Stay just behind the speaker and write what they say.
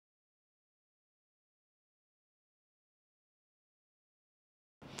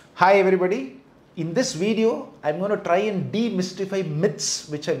Hi everybody, in this video I'm going to try and demystify myths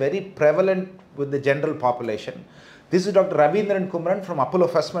which are very prevalent with the general population. This is Dr. Ravindran Kumeran from Apollo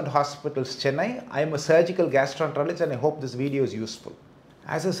Firstment Hospitals, Chennai. I am a surgical gastroenterologist and I hope this video is useful.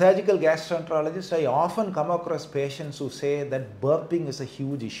 As a surgical gastroenterologist, I often come across patients who say that burping is a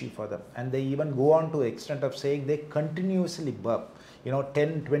huge issue for them, and they even go on to the extent of saying they continuously burp,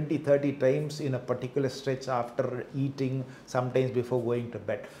 10, 20, 30 times in a particular stretch after eating, sometimes before going to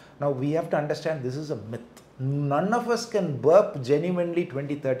bed. Now we have to understand this is a myth. None of us can burp genuinely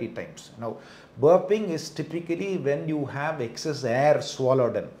 20, 30 times. Now burping is typically when you have excess air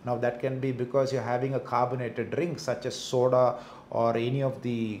swallowed in. Now that can be because you're having a carbonated drink such as soda or any of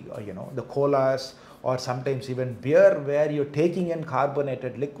the the colas, or sometimes even beer, where you're taking in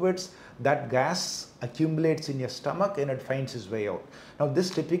carbonated liquids. That gas accumulates in your stomach and it finds its way out. Now this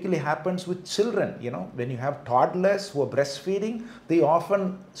typically happens with children. When you have toddlers who are breastfeeding, they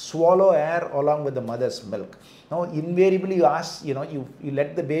often swallow air along with the mother's milk. Now invariably you ask, you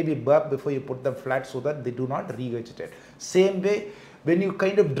let the baby burp before you put them flat so that they do not regurgitate. Same way, when you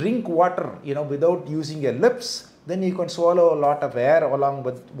kind of drink water, without using your lips, then you can swallow a lot of air along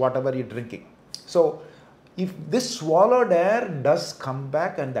with whatever you're drinking. So if this swallowed air does come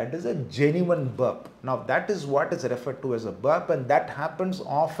back, and that is a genuine burp. Now that is what is referred to as a burp, and that happens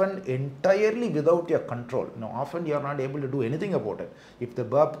often entirely without your control. Often you are not able to do anything about it. If the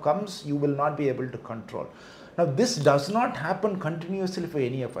burp comes, you will not be able to control. Now this does not happen continuously for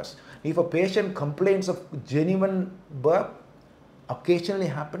any of us. If a patient complains of genuine burp occasionally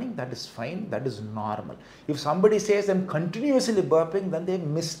happening, that is fine, that is normal. If somebody says I'm continuously burping, then they've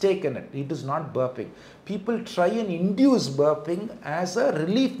mistaken it. It is not burping. People try and induce burping as a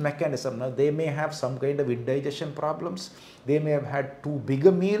relief mechanism. Now they may have some kind of indigestion problems, they may have had too big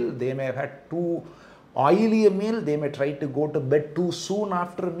a meal, they may have had too oily a meal, they may try to go to bed too soon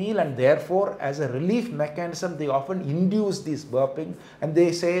after a meal, and therefore as a relief mechanism they often induce this burping and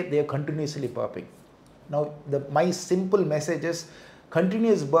they say they are continuously burping. Now, my simple message is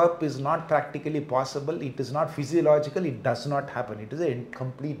continuous burp is not practically possible. It is not physiological. It does not happen. It is a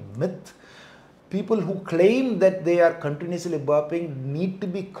complete myth. People who claim that they are continuously burping need to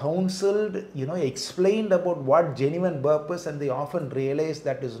be counseled, explained about what genuine burp is, and they often realize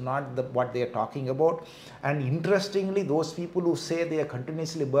that is not what they are talking about. And interestingly, those people who say they are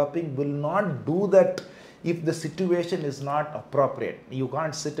continuously burping will not do that if the situation is not appropriate. You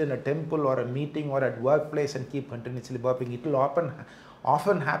can't sit in a temple or a meeting or at workplace and keep continuously burping. It will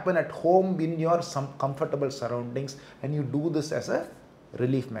often happen at home in your some comfortable surroundings, and you do this as a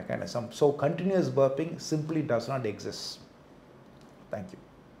relief mechanism. So continuous burping simply does not exist. Thank you.